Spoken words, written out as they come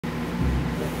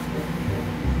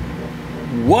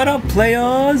What up,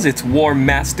 players? It's War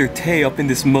Master Tay up in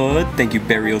this mud. Thank you,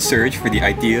 Burial Surge, for the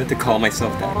idea to call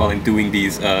myself that while I'm doing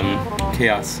these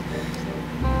Chaos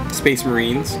Space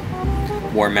Marines.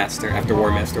 War Master, after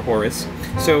War Master Horus.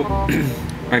 So,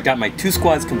 I've got my 2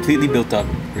 squads completely built up.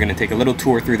 We're gonna take a little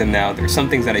tour through them now. There's some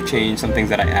things that I changed, some things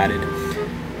that I added.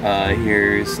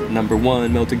 Here's number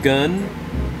 1, Melted Gun.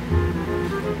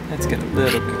 Let's get a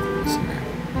little bit closer.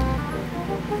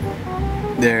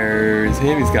 There's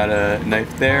him, he's got a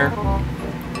knife there.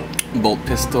 Bolt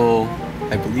pistol,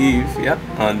 I believe, yep,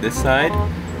 on this side.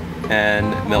 And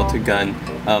Melted Gun.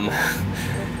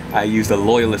 I used a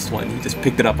Loyalist one. He just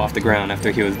picked it up off the ground after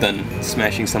he was done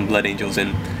smashing some Blood Angels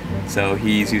in. So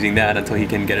he's using that until he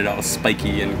can get it all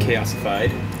spiky and chaosified.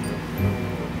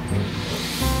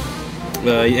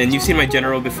 And you've seen my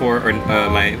General before, or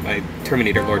my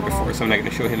Terminator Lord before, so I'm not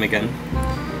going to show him again.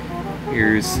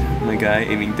 Here's my guy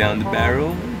aiming down the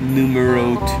barrel.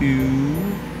 Numero 2.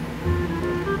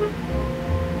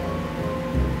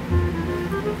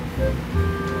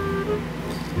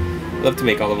 Love to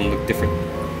make all of them look different.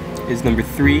 Here's number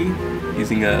 3,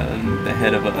 using the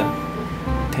head of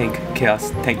a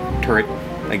chaos tank turret,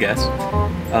 I guess.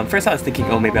 First I was thinking,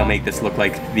 oh, maybe I'll make this look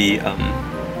like the,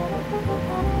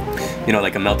 you know,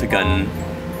 like a Melted Gun,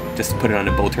 just put it on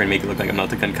a bolter and make it look like a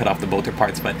Melted Gun, cut off the bolter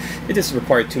parts, but it just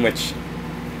required too much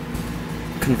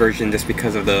conversion just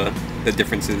because of the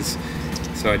differences,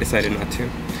 so I decided not to.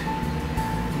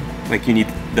 Like, you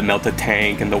need the melted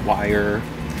tank and the wire,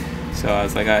 so I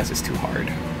was like, ah, it's just too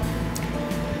hard.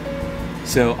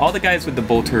 So all the guys with the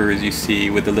bolters you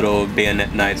see with the little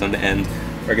bayonet knives on the end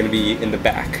are going to be in the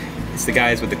back. It's the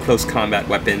guys with the close combat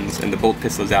weapons and the bolt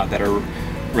pistols out that are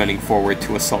running forward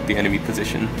to assault the enemy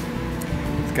position.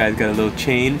 This guy's got a little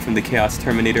chain from the Chaos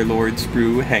Terminator Lord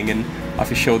sprue hanging off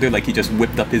his shoulder, like he just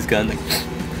whipped up his gun, like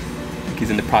he's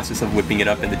in the process of whipping it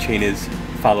up, and the chain is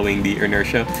following the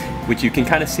inertia, which you can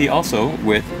kind of see also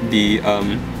with the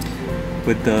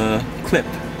clip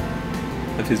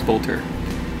of his bolter.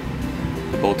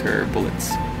 The bolter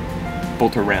bullets.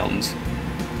 Bolter rounds.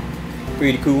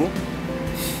 Pretty cool.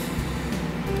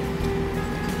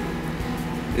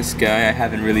 This guy I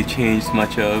haven't really changed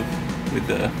much of, with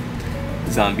the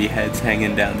zombie heads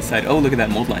hanging down the side. Oh, look at that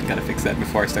mold line. Gotta fix that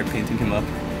before I start painting him up.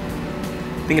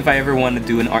 I think if I ever want to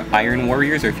do an Iron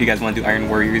Warriors, or if you guys want to do Iron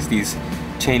Warriors, these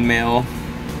chainmail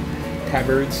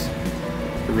tabards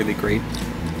are really great.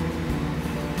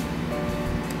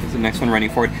 Here's the next one running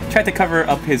forward. Tried to cover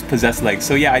up his possessed legs.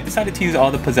 So yeah, I decided to use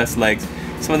all the possessed legs.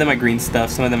 Some of them are green stuff,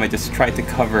 some of them I just tried to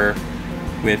cover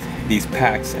with these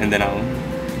packs, and then I'll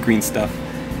green stuff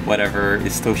whatever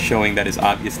is still showing that is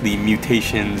obviously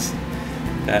mutations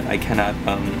that I cannot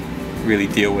really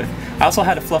deal with. I also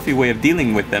had a fluffy way of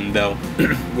dealing with them though,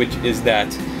 which is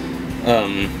that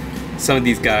some of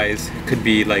these guys could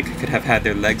be like, could have had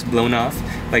their legs blown off,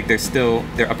 like they're still,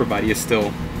 their upper body is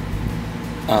still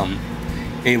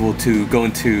able to go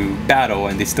into battle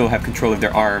and they still have control of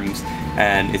their arms,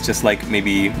 and it's just like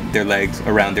maybe their legs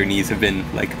around their knees have been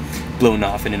like blown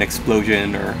off in an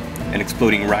explosion or an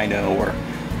exploding rhino or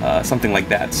something like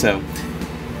that. So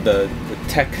the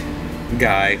tech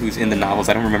guy who's in the novels,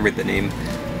 I don't remember the name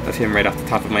of him right off the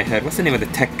top of my head. What's the name of the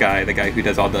tech guy? The guy who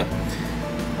does all the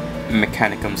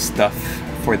Mechanicum stuff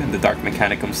for them, the Dark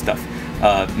Mechanicum stuff.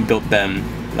 Built them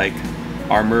like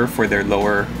armor for their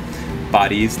lower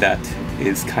bodies that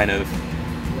is kind of,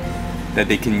 that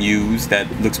they can use, that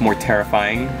looks more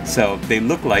terrifying. So they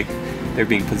look like they're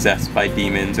being possessed by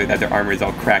demons, or that their armor is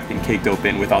all cracked and caked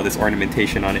open with all this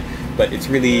ornamentation on it. But it's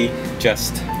really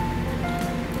just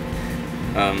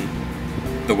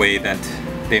the way that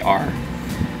they are,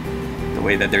 the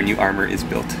way that their new armor is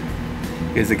built.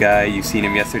 Here's a guy, you've seen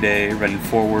him yesterday, running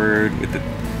forward with the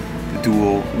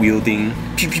dual wielding.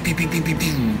 Pew, pew, pew, pew, pew, pew,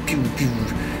 pew, pew.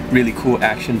 Really cool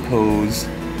action pose.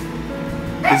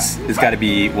 This has got to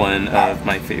be one of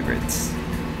my favorites.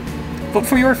 Vote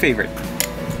for your favorite.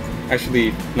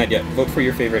 Actually, not yet. Vote for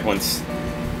your favorite once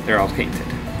they're all painted.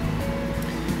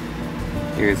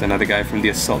 Here's another guy from the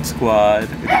Assault Squad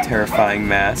with a terrifying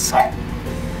mask.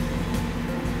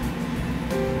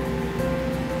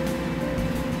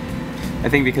 I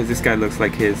think because this guy looks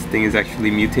like his thing is actually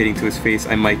mutating to his face,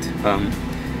 I might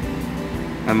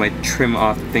trim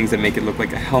off the things that make it look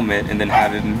like a helmet and then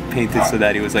have him painted so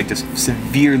that he was like just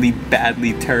severely,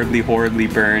 badly, terribly, horribly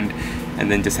burned,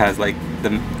 and then just has like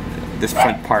this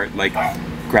front part like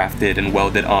grafted and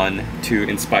welded on to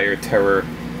inspire terror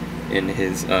in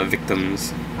his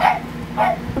victims.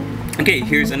 Okay,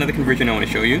 here's another conversion I want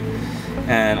to show you.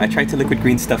 And I tried to liquid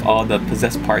green stuff all the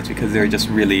possessed parts because they're just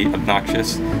really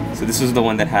obnoxious. So this was the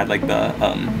one that had like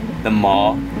the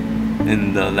maw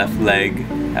in the left leg,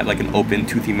 had like an open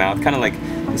toothy mouth, kind of like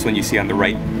this one you see on the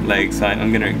right leg. So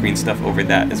I'm gonna green stuff over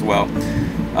that as well.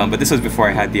 But this was before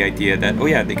I had the idea that, oh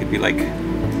yeah, they could be like,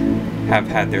 have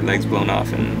had their legs blown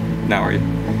off and now are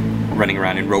running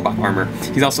around in robot armor.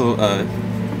 He's also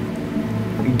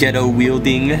ghetto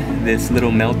wielding this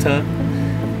little Melta.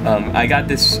 I got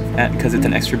this because it's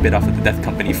an extra bit off of the Death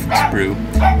Company sprue,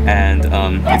 and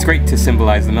it's great to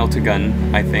symbolize the Melta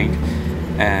gun, I think.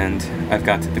 And I've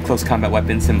got the close combat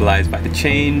weapon symbolized by the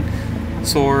chain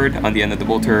sword on the end of the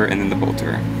bolter, and then the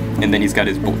bolter. And then he's got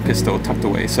his bolt pistol tucked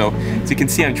away. So as you can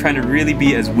see, I'm trying to really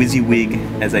be as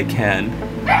WYSIWYG as I can.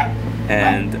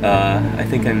 And I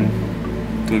think I'm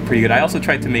doing pretty good. I also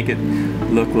tried to make it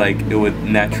look like it would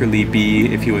naturally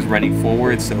be if he was running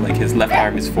forward. So like his left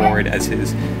arm is forward as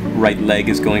his right leg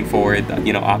is going forward,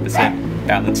 you know, opposite,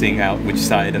 balancing out which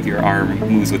side of your arm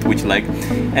moves with which leg.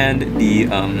 And the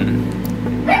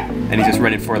and he's just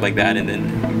running forward like that, and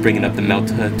then bringing up the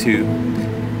Melta to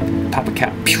pop a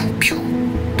cap. Pew, pew,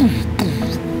 boom, boom.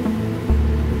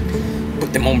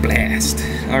 Put them on blast.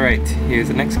 Alright, here's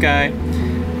the next guy.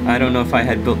 I don't know if I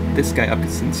had built this guy up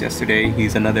since yesterday.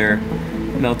 He's another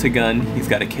Melta gun. He's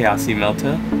got a Chaosy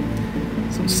Melta.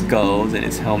 Some skulls in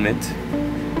his helmet,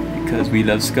 because we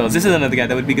love skulls. This is another guy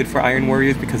that would be good for Iron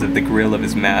Warriors because of the grill of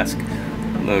his mask.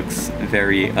 Looks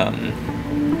very,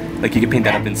 like you can paint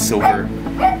that up in silver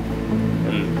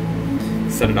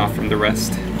and set it off from the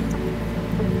rest.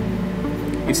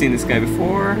 You've seen this guy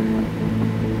before.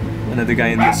 Another guy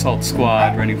in the assault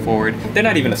squad running forward. They're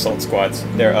not even assault squads.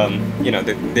 They're you know,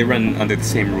 they run under the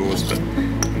same rules, but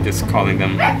I'm just calling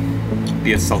them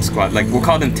the assault squad. Like we'll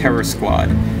call them terror squad.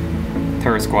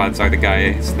 Terror squads are the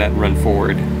guys that run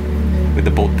forward with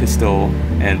the bolt pistol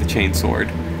and the chain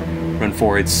sword. Run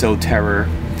forward, sow terror,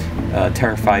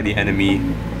 terrify the enemy,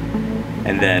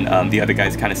 and then the other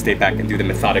guys kind of stay back and do the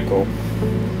methodical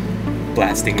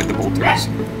blasting with the bolters.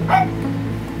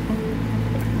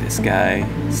 This guy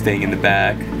staying in the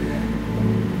back,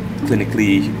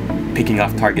 clinically picking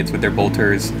off targets with their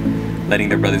bolters, letting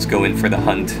their brothers go in for the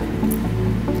hunt.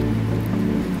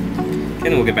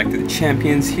 And we'll get back to the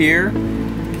champions here.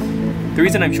 The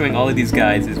reason I'm showing all of these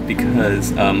guys is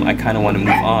because I kind of want to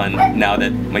move on now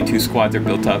that my two squads are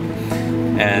built up,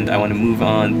 and I want to move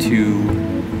on to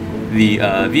the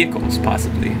vehicles,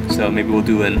 possibly. So maybe we'll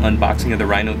do an unboxing of the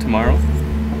Rhino tomorrow,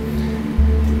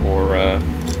 or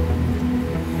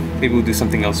maybe we'll do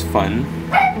something else fun.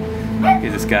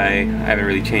 Here's this guy. I haven't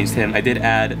really changed him. I did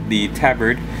add the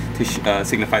tabard to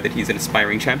signify that he's an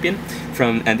aspiring champion,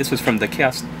 and this was from the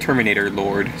Chaos Terminator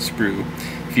Lord sprue.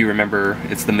 If you remember,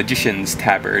 it's the Magician's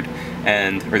tabard,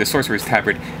 or the Sorcerer's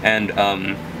tabard, and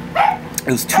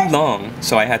it was too long,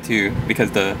 so I had to,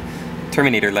 because the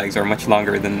Terminator legs are much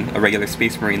longer than a regular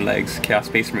Space Marine legs, Chaos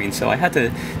Space Marine, so I had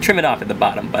to trim it off at the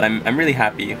bottom, but I'm really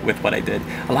happy with what I did.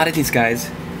 A lot of these guys,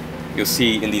 you'll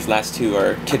see in these last two,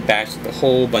 are kit bashed with a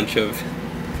whole bunch of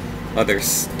other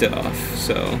stuff.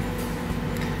 So,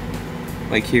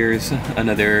 like here's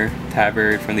another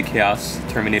tabard from the Chaos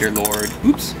Terminator Lord.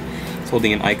 Oops. It's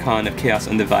holding an icon of Chaos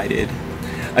Undivided.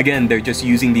 Again, they're just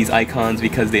using these icons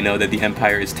because they know that the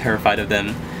Empire is terrified of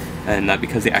them, and not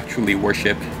because they actually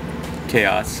worship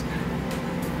Chaos.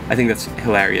 I think that's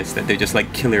hilarious that they're just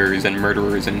like killers and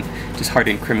murderers and just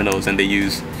hardened criminals, and they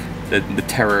use the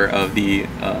terror of the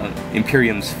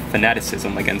Imperium's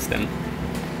fanaticism against them.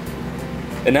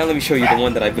 And now let me show you the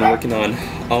one that I've been working on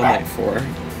all night for.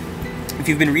 If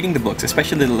you've been reading the books,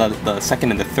 especially the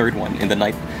second and the third one in the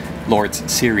Night Lords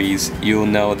series, you'll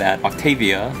know that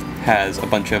Octavia has a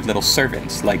bunch of little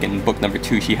servants. Like in book number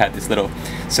 2, she had this little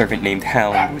servant named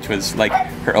Hound, which was like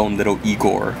her own little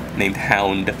Igor named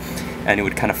Hound, and it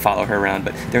would kind of follow her around.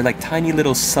 But they're like tiny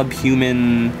little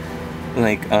subhuman,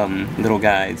 like little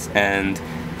guys, and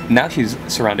now she's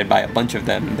surrounded by a bunch of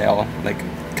them. They all like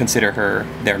consider her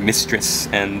their mistress,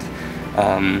 and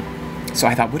so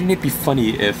I thought, wouldn't it be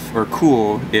funny or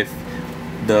cool if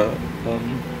the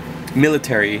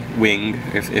military wing,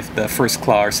 if the first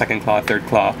claw or second claw, third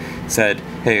claw said,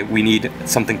 hey, we need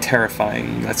something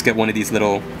terrifying, let's get one of these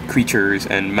little creatures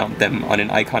and mount them on an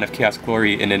icon of Chaos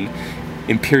Glory in an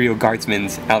Imperial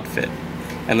Guardsman's outfit.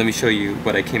 And let me show you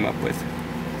what I came up with.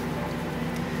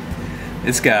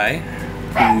 This guy,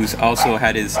 who's also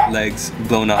had his legs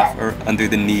blown off or under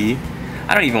the knee.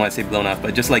 I don't even want to say blown off,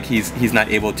 but just like he's not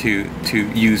able to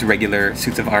use regular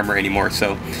suits of armor anymore.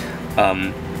 So,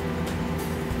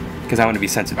 because I want to be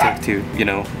sensitive to, you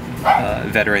know,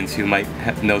 veterans who might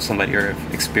know somebody or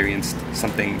have experienced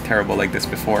something terrible like this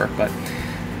before. But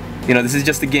you know, this is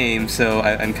just a game, so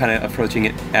I'm kind of approaching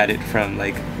at it from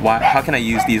like, how can I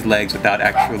use these legs without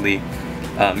actually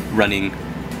running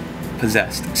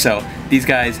possessed. So these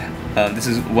guys, this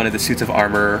is one of the suits of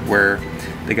armor where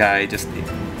the guy just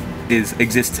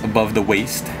exists above the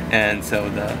waist, and so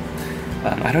the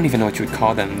I don't even know what you would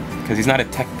call them, because he's not a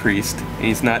tech priest, and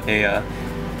he's not a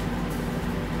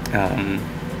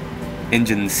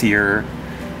engine seer,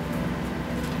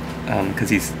 because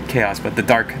he's chaos. But the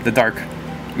dark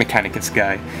mechanicus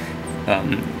guy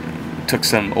took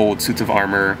some old suits of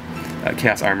armor,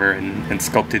 chaos armor, and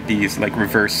sculpted these like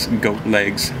reverse goat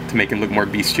legs to make him look more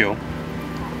bestial.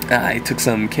 I took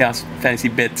some chaos fantasy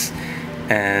bits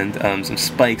and some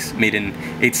spikes made an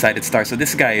 8-sided star. So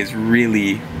this guy is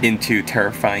really into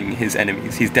terrifying his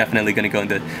enemies. He's definitely going to go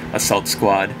into assault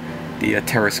squad, the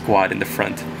terror squad in the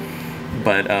front.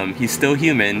 But he's still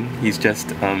human. He's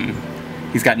just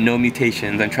he's got no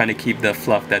mutations. I'm trying to keep the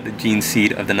fluff that the gene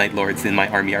seed of the Night Lords in my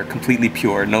army are completely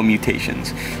pure, no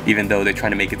mutations, even though they're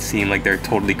trying to make it seem like they're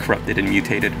totally corrupted and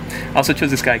mutated. I also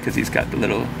chose this guy because he's got the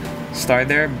little star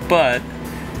there, but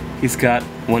he's got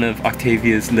one of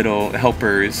Octavia's little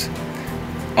helpers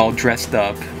all dressed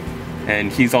up,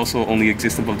 and he's also only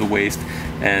exists above the waist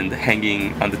and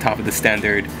hanging on the top of the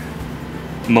standard,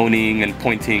 moaning and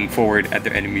pointing forward at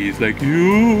their enemies like,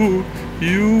 you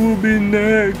will be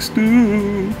next,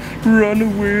 run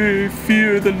away,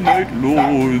 fear the Night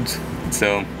Lords.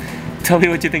 So tell me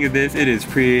what you think of this. It is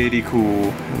pretty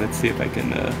cool. Let's see if I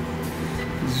can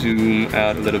zoom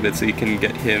out a little bit so you can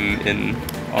get him in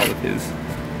all of his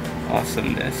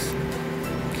awesomeness.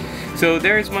 So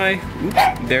there is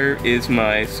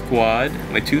my squad,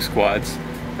 my 2 squads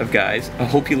of guys. I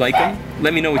hope you like them.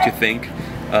 Let me know what you think.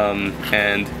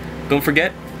 And don't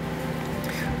forget,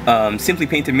 Simply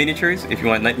Painted Miniatures. If you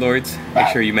want Night Lords, make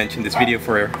sure you mention this video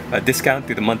for a discount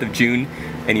through the month of June.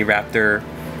 Any Raptor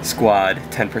squad,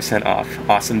 10% off.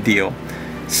 Awesome deal.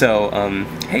 So,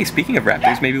 hey, speaking of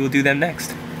Raptors, maybe we'll do them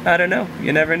next. I don't know.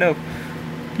 You never know.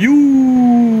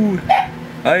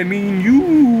 I mean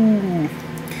you.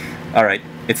 Alright,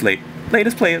 it's late.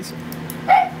 Latest players.